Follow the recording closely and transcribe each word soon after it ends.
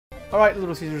Alright,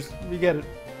 Little Caesars, we get it.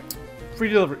 Free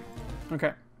delivery.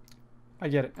 Okay. I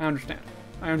get it. I understand.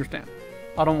 I understand.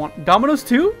 I don't want Domino's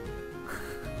too?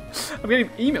 I'm getting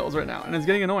emails right now, and it's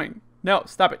getting annoying. No,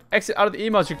 stop it. Exit out of the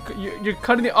emails. You're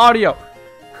cutting the audio.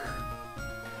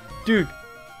 Dude.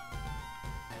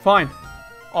 Fine.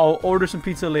 I'll order some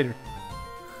pizza later.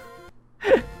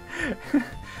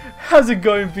 How's it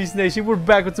going, Peace Nation? We're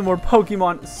back with some more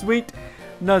Pokemon. Sweet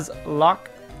Nuzlocke.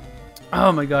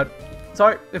 Oh my god.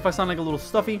 Sorry if I sound like a little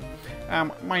stuffy.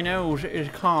 My nose is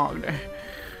clogged.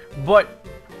 But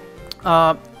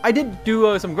I did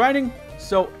do some grinding,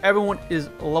 so everyone is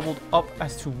leveled up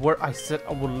as to where I said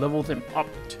I would level them up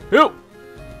to.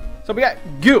 So we got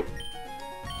Goo.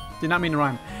 Did not mean to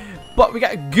rhyme. But we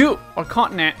got Goo, or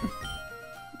Continent.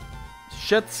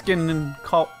 Shed skin and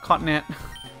Continent.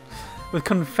 With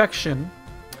Confection,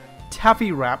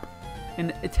 Taffy Wrap,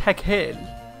 and Tech Head.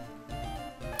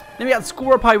 Then we got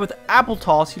Scorpie with Apple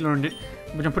Toss. He learned it,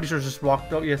 which I'm pretty sure is just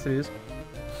rocked up. Yes, it is.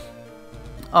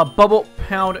 Bubble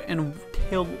Pound and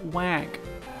Tail Wag.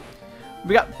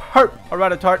 We got Perp, or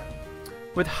Rattata,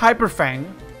 with Hyper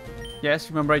Fang. Yes,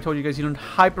 remember I told you guys you learned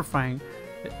Hyper Fang.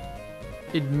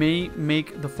 It may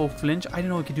make the foe flinch. I didn't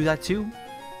know it could do that too.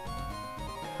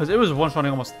 Because it was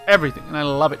one-shotting almost everything, and I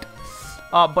love it.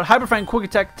 But Hyper Fang, Quick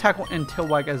Attack, Tackle, and Tail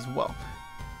Wag as well.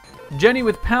 Jenny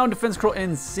with Pound, Defense Curl,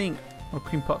 and Sing. Or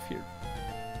Cream Puff here.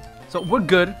 So we're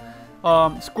good.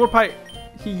 Scorpie,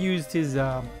 he used his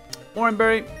Orange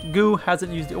Berry. Goo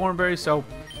hasn't used the Orange Berry, so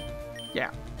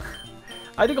yeah.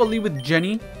 I think I'll leave with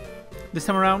Jenny this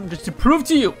time around, just to prove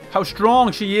to you how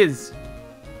strong she is.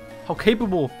 How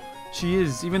capable she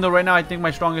is. Even though right now I think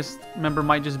my strongest member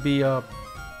might just be,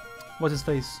 what's his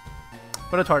face?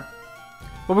 Rattata.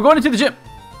 But we're going into the gym.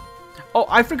 Oh,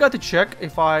 I forgot to check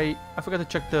if I forgot to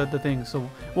check the thing, so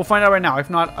we'll find out right now. If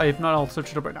not, I'll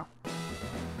search it up right now.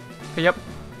 Okay, yep.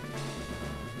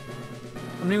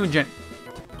 I'm new with Jenny.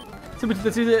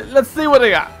 Let's see what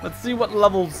they got. Let's see what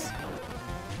levels.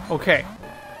 Okay.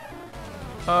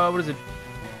 What is it?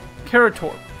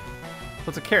 Carator.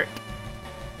 What's a carrot?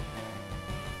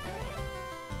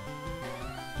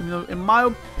 Even though, in my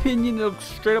opinion, it looks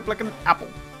straight up like an apple.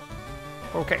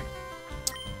 Okay.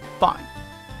 Fine.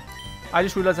 I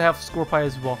just realized I have Scorpie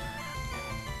as well.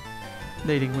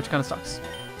 Leading, which kind of sucks.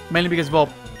 Mainly because,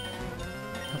 well,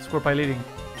 I have Scorpie leading.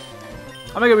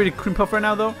 I'm gonna get rid of Cream Puff right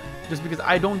now, though. Just because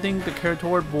I don't think the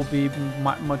Carator will be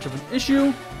much of an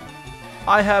issue.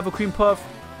 I have a Cream Puff.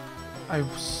 I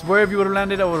swear if you would have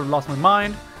landed, I would have lost my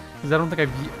mind. Because I don't think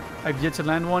I've yet to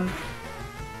land one.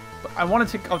 But I want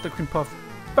to take out the Cream Puff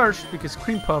first, because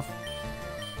Cream Puff,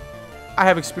 I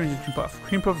have experience with Cream Puff.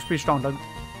 Cream Puff is pretty strong, dog.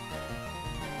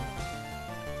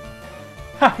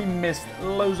 Ha, he missed.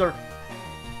 Loser.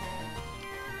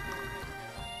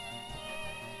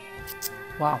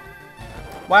 Wow.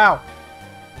 Wow.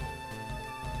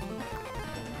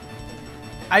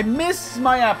 I missed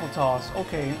my Apple Toss.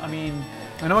 Okay, I mean,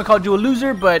 I know I called you a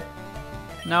loser, but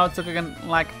now it's looking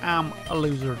like I'm a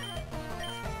loser.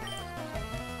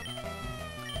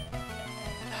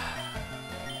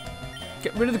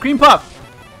 Get rid of the Cream Puff.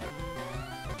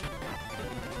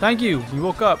 Thank you. We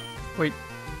woke up. Wait.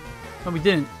 No, we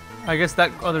didn't. I guess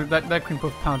that Cream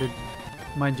Puff pounded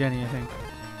my Jenny, I think.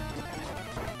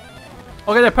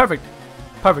 Okay, that's perfect.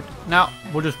 Perfect. Now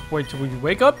we'll just wait till we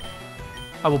wake up.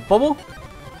 I will bubble.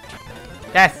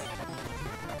 Yes.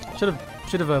 Should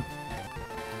have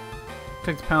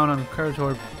clicked pound on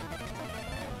Carator.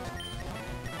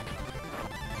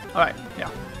 All right. Yeah.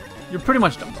 You're pretty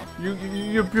much done, bro.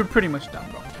 You're pretty much done,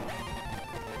 bro.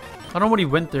 I don't know what he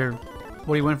went there.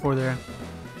 What he went for there.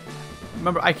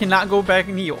 Remember, I cannot go back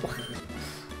and heal.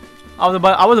 I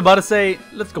was about to say,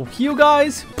 let's go heal,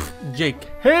 guys. Jake,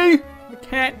 hey, I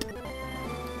can't.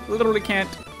 Literally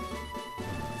can't.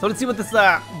 So let's see what this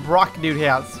Brock dude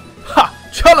has. Ha!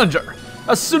 Challenger.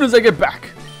 As soon as I get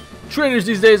back. Trainers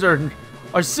these days are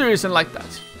serious and like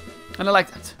that. And I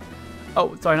like that.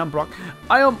 Oh, sorry, not Brock.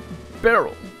 I am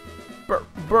Burl.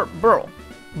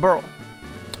 Burl.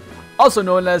 Also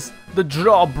known as the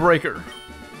Jawbreaker.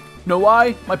 Know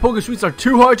why? My Poké Sweets are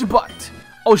too hard to bite.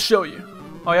 I'll show you.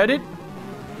 Oh yeah, I did?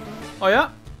 Oh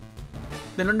yeah?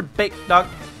 Then learn to bake, dog.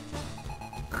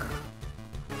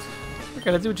 Okay,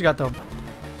 let's see what you got though.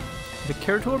 The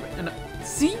Carator, and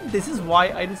see, this is why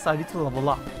I decided to level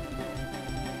up.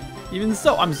 Even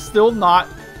so, I'm still not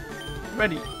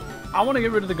ready. I want to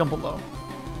get rid of the Gumball though.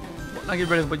 Well, not get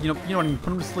rid of it, but you know what I mean.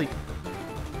 Put him to sleep.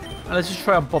 And let's just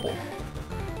try a bubble.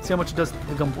 See how much it does to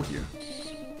the Gumball here.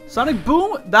 Sonic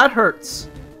Boom, that hurts.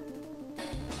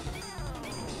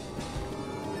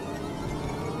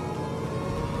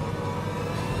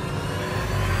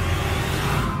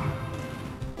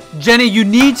 Jenny, you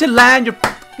need to land your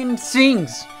fucking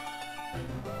things.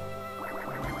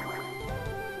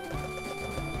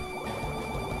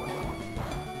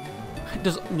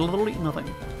 There's literally nothing.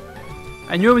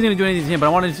 I knew I was gonna do anything to him, but I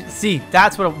wanted to see.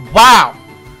 That's what. Wow.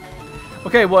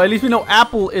 Okay, well at least we know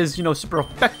Apple is, you know, super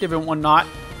effective and whatnot.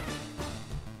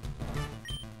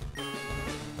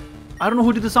 I don't know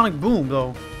who did the sonic boom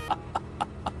though.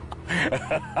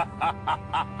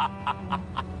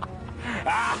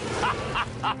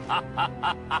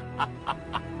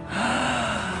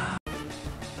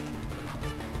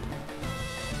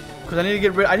 Because I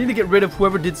need to get rid of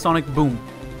whoever did sonic boom.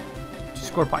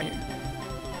 Scorpie here.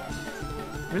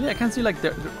 Really? I can't see like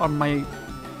on my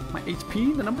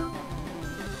HP, the number?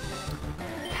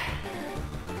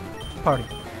 Party.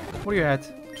 What are you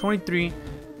at? 23.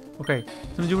 Okay. So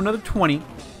I'm gonna do another 20.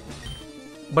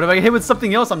 But if I get hit with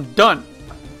something else, I'm done.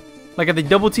 Like if they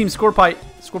double team Scorpie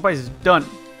is done.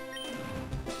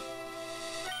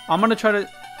 I'm gonna try to.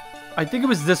 I think it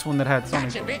was this one that had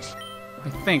sonic. Gotcha, bitch. I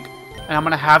think. And I'm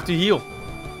gonna have to heal.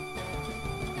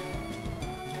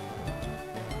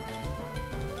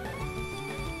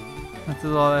 That's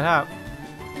all I have.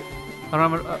 I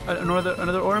don't have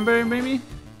another orange berry, maybe?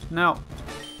 No.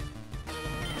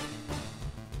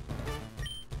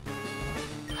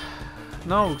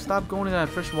 No, stop going to that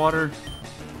fresh water.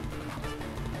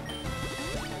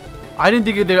 I didn't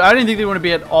think they were going to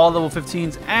be at all level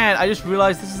 15s, and I just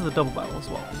realized this is the double battle as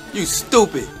well. You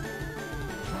stupid.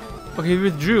 Okay, he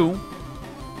withdrew.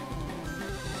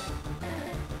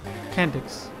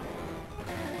 Candix.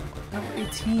 Level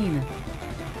 18.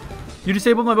 You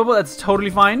disabled my bubble, that's totally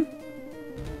fine.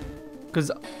 Because,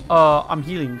 I'm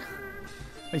healing.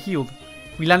 I healed.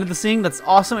 We landed the Sing, that's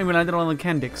awesome, and we landed on the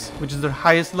Candix, which is their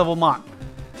highest level mon.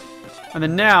 And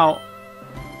then now,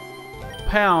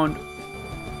 Pound,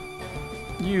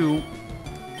 you...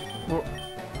 Well,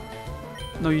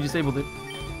 no, you disabled it.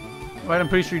 Right, I'm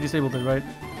pretty sure you disabled it, right?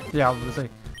 Yeah, I was gonna say.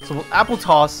 So we'll Apple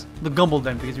Toss the Gumball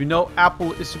then, because we know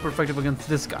Apple is super effective against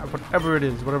this guy, whatever it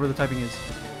is, whatever the typing is.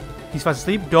 He's fast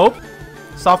asleep. Dope.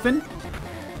 Soften.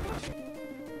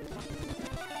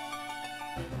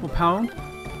 We'll Pound.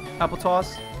 Apple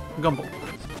Toss. Gumball.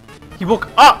 He woke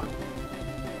up!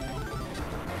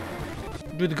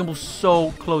 Dude, the Gumball's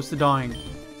so close to dying.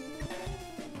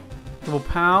 So we'll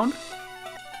Pound.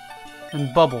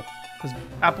 And Bubble. Because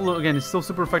Apple, again, is still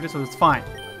super effective, so it's fine.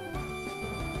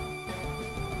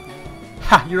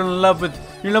 Ha! You're in love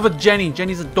with Jenny.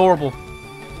 Jenny's adorable.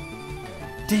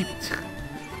 Deep.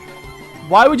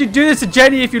 Why would you do this to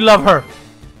Jenny if you love her?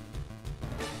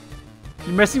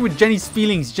 You're messing with Jenny's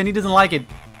feelings. Jenny doesn't like it.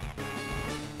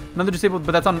 Another disabled,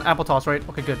 but that's on Apple Toss, right?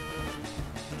 Okay, good.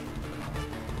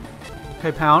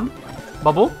 Okay, Pound.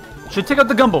 Bubble. Should take out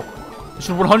the Gumball.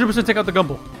 Should 100% take out the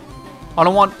Gumball. I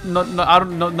don't want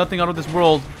nothing out of this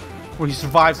world where he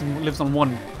survives and lives on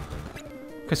one.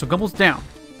 Okay, so Gumball's down.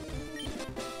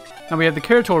 Now we have the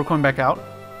Kerator coming back out.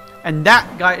 And that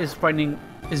guy is frightening.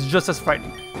 Is just as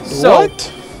frightening. So,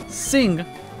 what? Sing.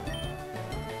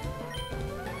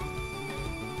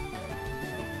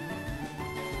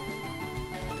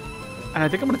 And I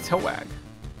think I'm gonna Tail Wag.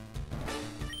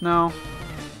 No.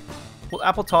 Well,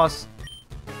 Apple Toss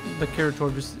the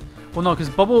Kerator. Just, well, no, because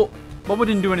Bubble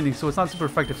didn't do anything, so it's not super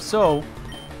effective. So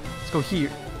let's go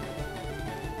here.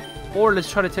 Or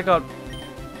let's try to take out.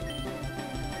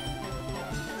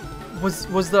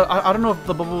 I don't know if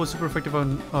the Bubble was super effective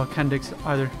on Candix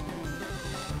either.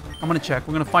 I'm gonna check.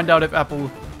 We're gonna find out if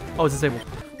Apple. Oh, it's disabled.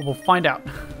 Well, we'll find out.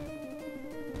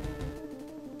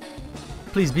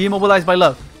 Please be immobilized by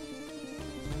love.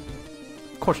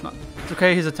 Of course not. It's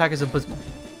okay. His attack is abysmal.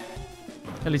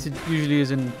 At least it usually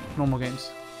is in normal games.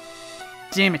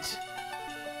 Damn it.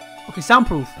 Okay,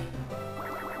 soundproof.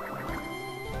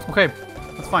 Okay,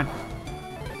 that's fine.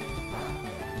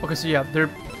 Okay, so yeah,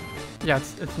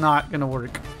 it's not gonna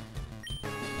work.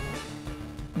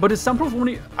 But is soundproof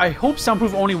only? I hope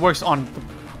soundproof only works on the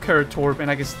Keratorp, and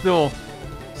I can still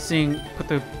put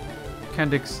the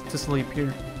Candix to sleep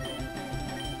here.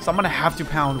 So I'm gonna have to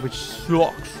Pound, which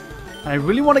sucks. And I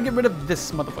really want to get rid of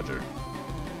this motherfucker.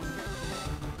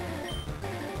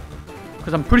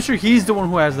 Because I'm pretty sure he's the one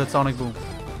who has that sonic boom.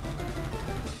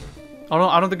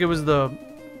 I don't think it was the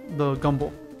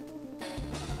Gumball.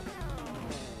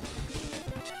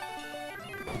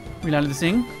 We landed the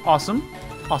Sing. Awesome.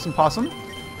 Awesome possum.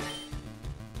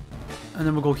 And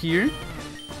then we'll go here.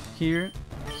 Here.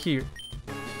 Here.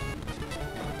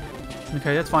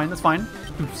 Okay, that's fine. That's fine.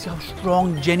 Dude, see how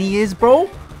strong Jenny is, bro?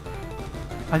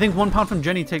 I think 1 pound from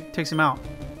Jenny takes him out.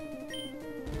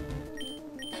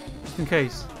 Just in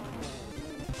case.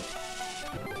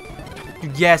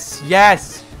 Dude, yes.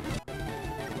 Yes!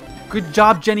 Good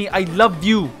job, Jenny. I love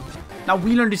you. Now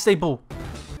we learn Disable.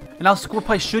 And now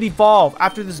Scorpie should evolve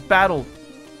after this battle.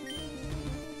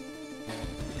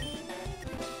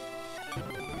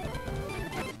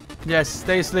 Yes,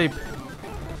 stay asleep.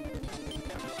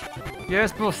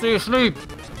 Yes, bro, stay asleep.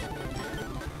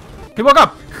 He woke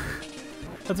up.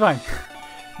 That's fine.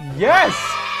 Yes!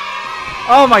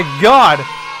 Oh my god.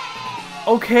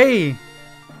 Okay.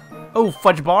 Oh,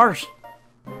 fudge bars.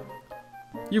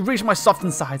 You've reached my soft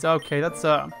insides. Okay, that's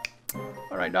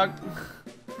alright, dog.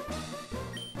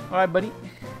 Alright, buddy.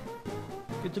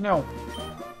 Good to know.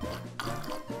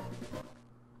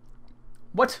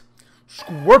 What?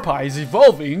 Scorpie is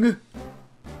evolving?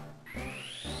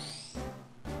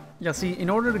 Yeah, see, in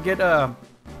order to get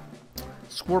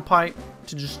Scorpie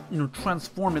to just, you know,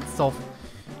 transform itself,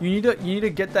 you need to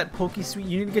get that Poke Sweet.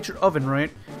 You need to get your oven,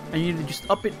 right? And you need to just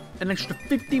up it an extra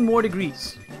 50 more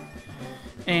degrees.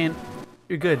 And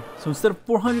you're good. So instead of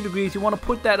 400 degrees, you want to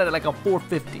put that at like a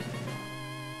 450.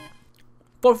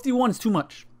 451 is too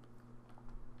much.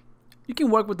 You can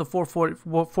work with the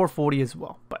 440 as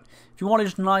well. But if you want it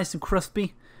just nice and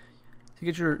crispy, to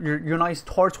get your nice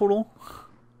tart total,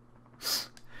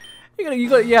 you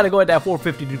gotta go at that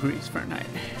 450 degrees Fahrenheit.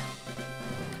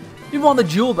 You want the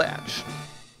jewel badge.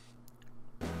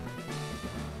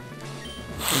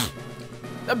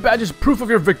 That badge is proof of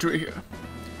your victory here.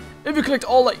 If you collect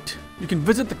all 8, you can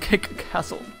visit the Cake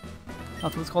Castle.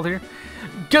 That's what it's called here.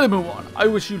 Gilliman, I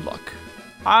wish you luck.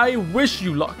 I wish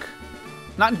you luck.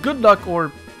 Not good luck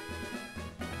or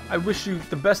I wish you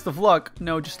the best of luck.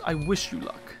 No, just I wish you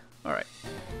luck. Alright.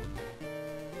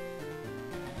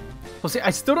 Well, see,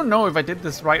 I still don't know if I did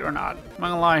this right or not. I'm not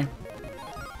gonna lie.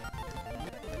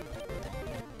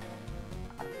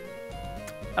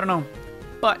 I don't know.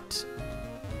 But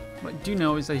what I do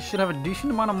know is I should have a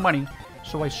decent amount of money.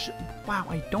 So I should... Wow,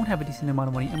 I don't have a decent amount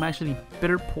of money. I'm actually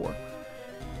bitter poor.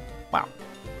 Wow.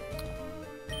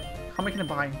 How much can I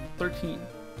buy? 13.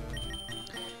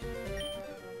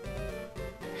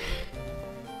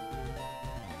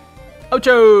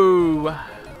 Ocho!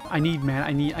 I need, man.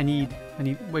 I need...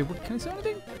 Wait, what, can I say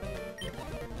anything?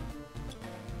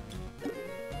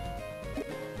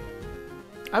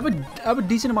 I have a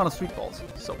decent amount of sweet balls,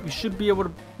 so we should be able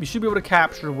to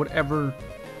capture whatever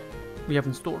we have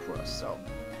in store for us. So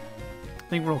I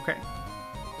think we're okay.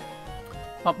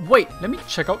 Wait, let me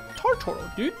check out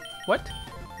Tartoro, dude. What?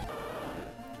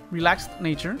 Relaxed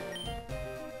nature.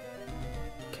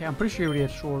 Okay, I'm pretty sure we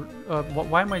had short.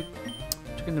 Why am I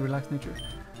checking the relaxed nature?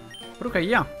 But okay,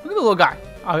 yeah. Look at the little guy.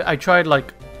 I tried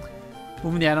like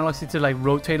moving the analog stick to like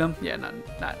rotate him. Yeah,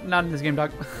 not in this game,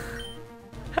 dog.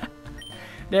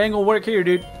 That ain't gonna work here,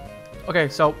 dude. Okay,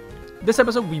 so this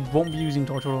episode we won't be using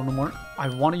Tortoro no more. I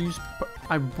want to use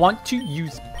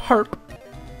Perp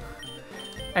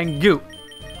and Goo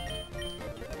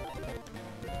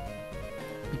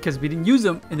because we didn't use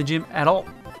them in the gym at all.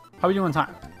 How are we doing on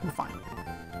time? We're fine.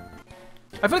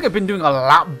 I feel like I've been doing a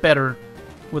lot better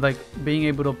with like being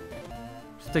able to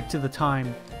stick to the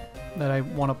time that I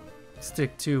want to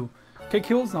stick to. Kick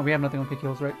heals? No, we have nothing on kick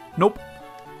heals, right? Nope.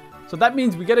 So that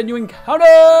means we get a new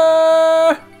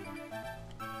encounter!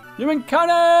 New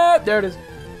encounter! There it is.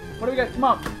 What do we got? Come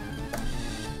on.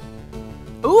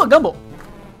 Ooh, a Gumball.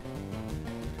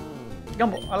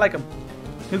 Gumball. I like him.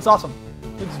 He looks awesome.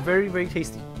 He looks very, very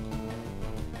tasty.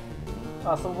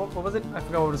 So what was it? I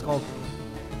forgot what it was called.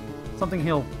 Something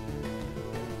Hill.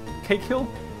 Cake Hill?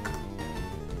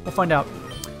 We'll find out.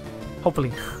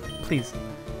 Hopefully. Please.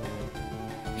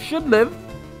 Should live.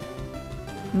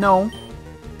 No.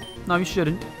 No, you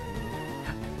shouldn't.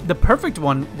 The perfect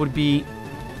one would be...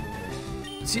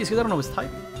 See, it's because I don't know his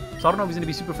type. So I don't know if he's going to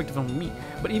be super effective on me.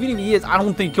 But even if he is, I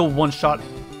don't think he'll one-shot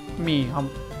me. I'm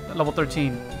at level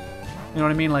 13. You know what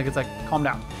I mean? Like, it's like, calm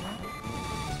down.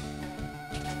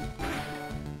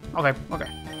 Okay, okay.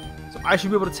 So I should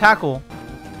be able to tackle.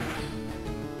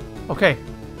 Okay.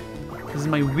 This is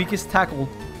my weakest tackle.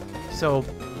 So,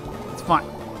 it's fine.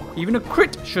 Even a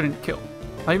crit shouldn't kill.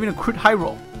 Not even a crit high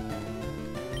roll.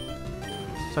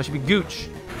 So I should be Gooch.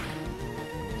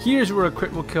 Here's where a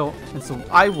crit will kill, and so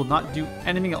I will not do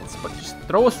anything else but just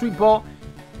throw a sweet ball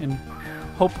and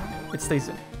hope it stays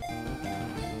in.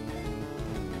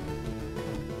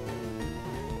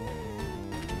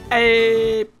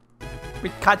 Hey, we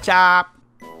catch up.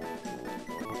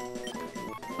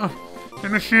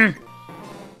 Finish.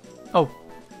 Oh,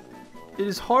 it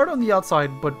is hard on the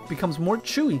outside, but becomes more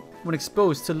chewy when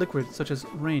exposed to liquid such as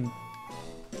rain.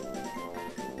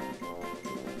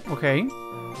 Okay.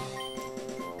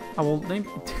 I will name...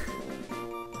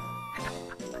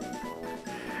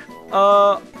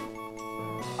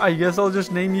 I guess I'll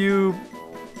just name you...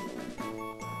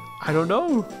 I don't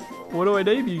know. What do I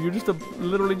name you? You're just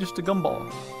literally just a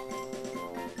gumball.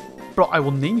 Bro, I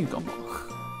will name you Gumball.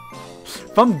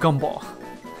 From Gumball.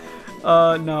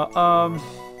 No,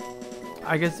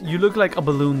 I guess you look like a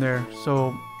balloon there,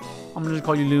 so I'm gonna just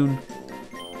call you Loon.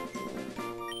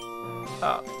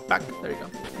 Back. There you go.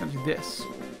 I'm gonna do this.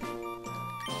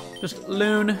 Just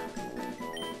Loon. And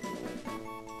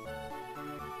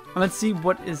let's see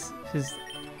what is his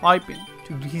typing.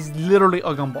 Dude, he's literally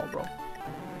a gumball, bro.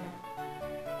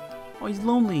 Oh, he's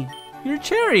lonely. You're a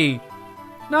cherry.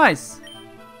 Nice.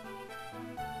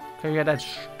 Okay, yeah, that's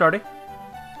started.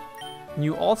 And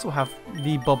you also have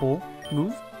the bubble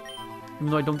move.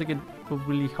 Even though I don't think it will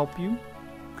really help you.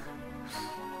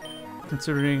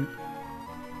 Considering...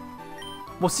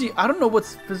 Well, see, I don't know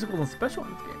what's physical and special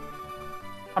in this game.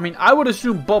 I mean, I would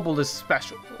assume bubble is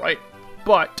special, right?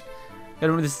 But...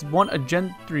 This is one, a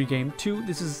Gen 3 game. 2,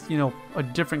 this is, you know, a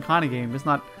different kind of game. It's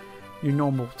not your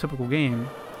normal, typical game.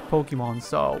 Pokemon,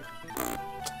 so...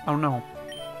 I don't know.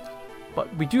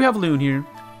 But we do have Loon here.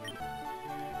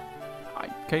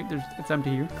 Okay, it's empty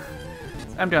here.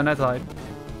 It's empty on that side.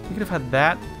 You could have had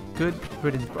that. Good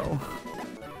riddance, bro.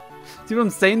 See what I'm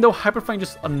saying, though? Hyper Fang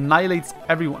just annihilates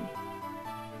everyone.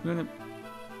 We're gonna...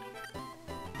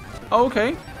 Oh,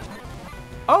 okay.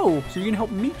 Oh, so you're gonna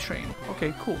help me train.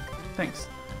 Okay, cool. Thanks.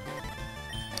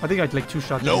 I think I'd like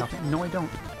two-shot. Nope. No, I don't.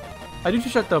 I do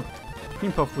two-shot the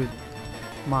Cream Puff with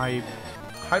my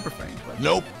Hyper Fang.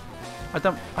 Nope. I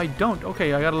thought I don't.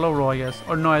 Okay, I got a low roll, I guess.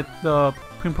 Or no, the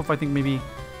Cream Puff I think maybe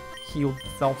healed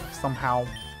itself somehow.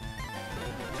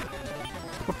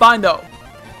 We're fine though.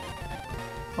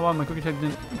 Oh wow, my cookie check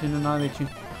didn't annihilate you.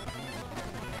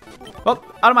 Well,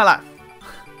 out of my life.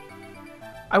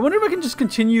 I wonder if I can just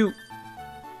continue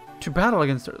to battle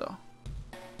against her though.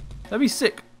 That'd be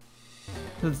sick.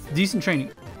 That's decent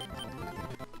training.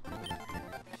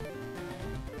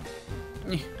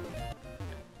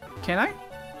 Can I?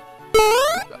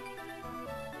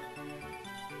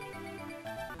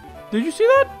 Did you see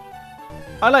that?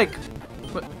 I like...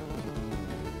 What?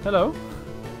 Hello?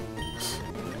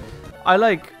 I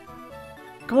like...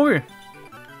 Come over here.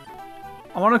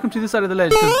 I want to come to this side of the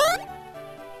ledge.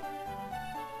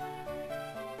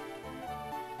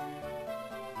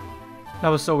 That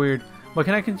was so weird. But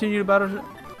can I continue to battle?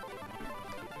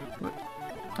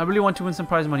 I really want to win some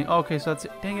prize money. Oh, okay, so that's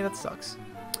it. Dang it, that sucks.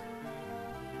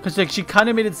 Because like, she kind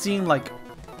of made it seem like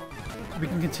we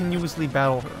can continuously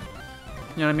battle her.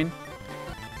 You know what I mean?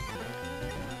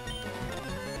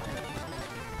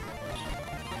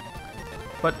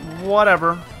 But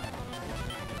whatever.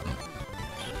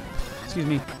 Excuse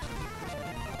me.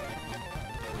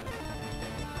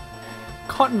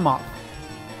 Cotton Moth.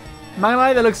 I'm not gonna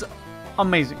lie, that looks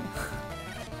amazing.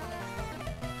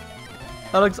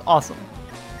 That looks awesome.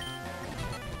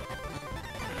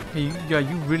 Hey, yeah,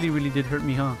 you really did hurt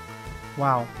me, huh?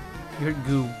 Wow. You hurt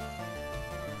Goo.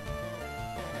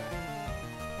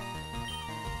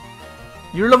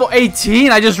 You're level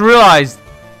 18? I just realized.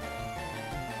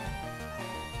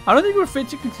 I don't think we're fit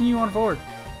to continue on forward.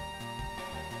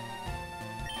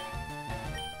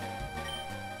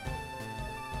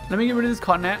 Let me get rid of this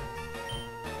Cottonat.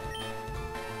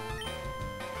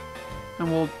 And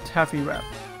we'll Taffy Wrap.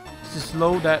 Just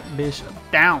slow that bitch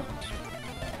down.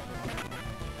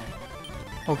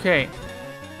 Okay.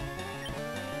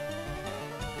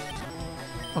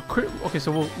 Okay,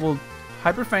 so we'll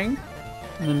Hyper Fang.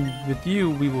 And then with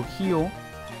you, we will heal.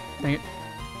 Dang it.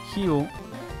 Heal.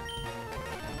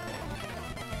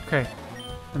 Okay.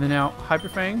 And then now, Hyper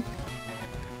Fang.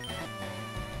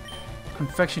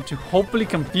 Confection to hopefully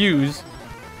confuse.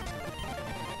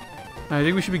 I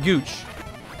think we should be Gooch.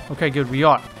 Okay, good. We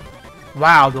are.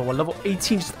 Wow, though. A level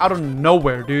 18 just out of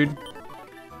nowhere, dude.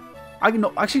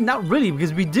 No, actually, not really,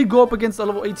 because we did go up against a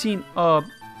level 18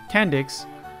 Candix.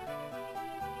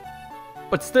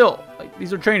 But still, like,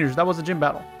 these are trainers. That was a gym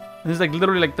battle. And this is like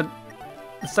literally like the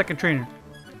second trainer.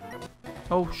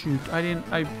 Oh shoot!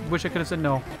 I wish I could have said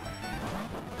no.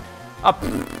 Up.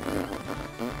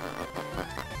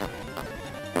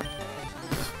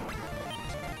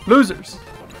 Losers.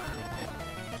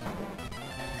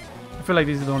 I feel like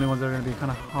these are the only ones that are gonna be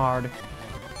kind of hard.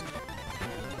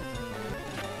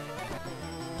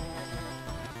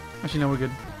 Actually, no, we're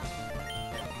good.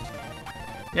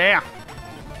 Yeah.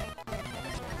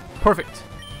 Perfect.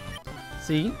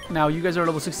 See, now you guys are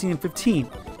level 16 and 15.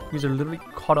 You guys are literally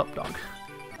caught up, dog.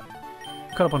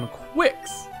 Caught up on the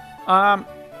quicks.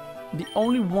 The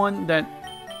only one that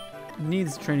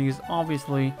needs training is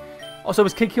obviously... Oh, so it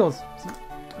was Cake Hills. See,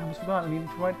 I almost forgot. I needed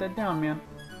to write that down, man.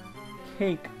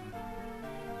 Cake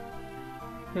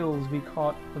Hills, we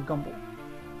caught a Gumball.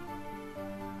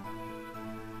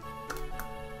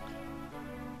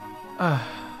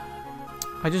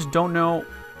 I just don't know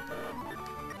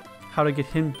how to get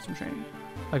him some training.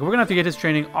 Like, we're gonna have to get his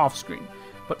training off screen.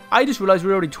 But I just realized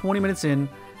we're already 20 minutes in.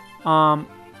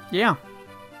 Yeah.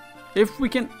 If we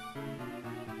can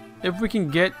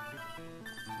get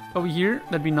over here,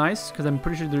 that'd be nice, because I'm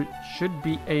pretty sure there should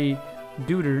be a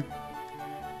duder.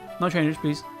 No trainers,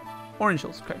 please. Orange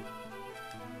hills, okay.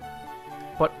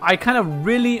 But I kind of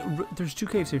really... There's 2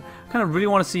 caves here. I kind of really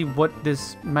want to see what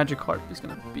this Magikarp is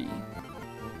going to be.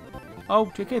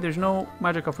 Oh, okay, there's no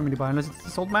Magikarp for me to buy, unless it's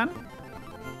this old man.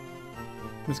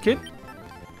 This kid?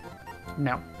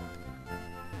 No.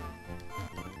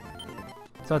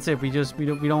 So that's it. We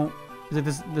don't... Is it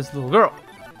this little girl?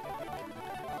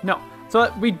 No.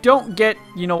 So we don't get,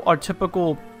 you know, our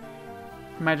typical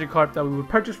Magikarp that we would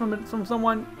purchase from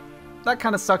someone. That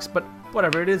kind of sucks, but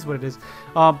whatever. It is what it is.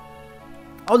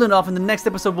 Other than in the next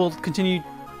episode, we'll continue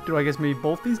through, I guess, maybe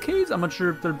both these caves. I'm not sure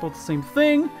if they're both the same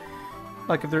thing.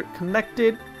 Like, if they're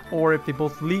connected, or if they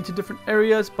both lead to different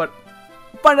areas. But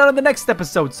find out in the next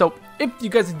episode. So if you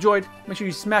guys enjoyed, make sure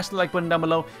you smash the like button down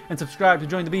below and subscribe to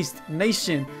join the Beast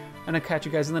Nation. And I'll catch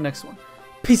you guys in the next one.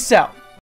 Peace out.